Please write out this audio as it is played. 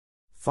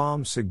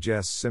Pham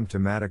suggests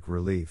symptomatic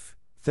relief,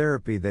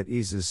 therapy that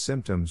eases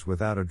symptoms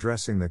without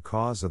addressing the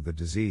cause of the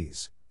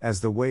disease,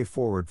 as the way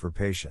forward for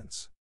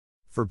patients.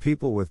 For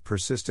people with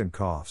persistent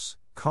coughs,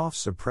 cough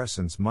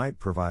suppressants might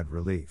provide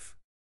relief.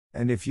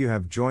 And if you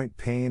have joint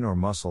pain or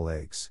muscle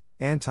aches,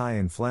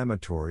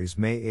 anti-inflammatories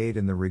may aid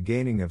in the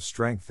regaining of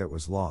strength that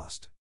was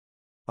lost.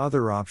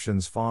 Other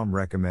options Pham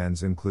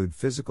recommends include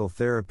physical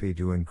therapy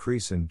to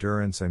increase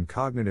endurance and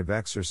cognitive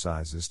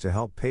exercises to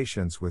help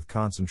patients with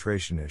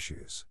concentration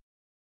issues.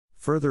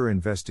 Further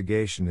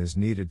investigation is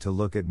needed to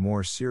look at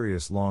more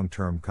serious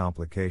long-term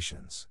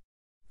complications.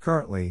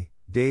 Currently,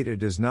 data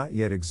does not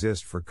yet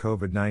exist for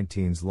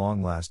COVID-19's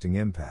long-lasting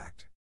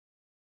impact.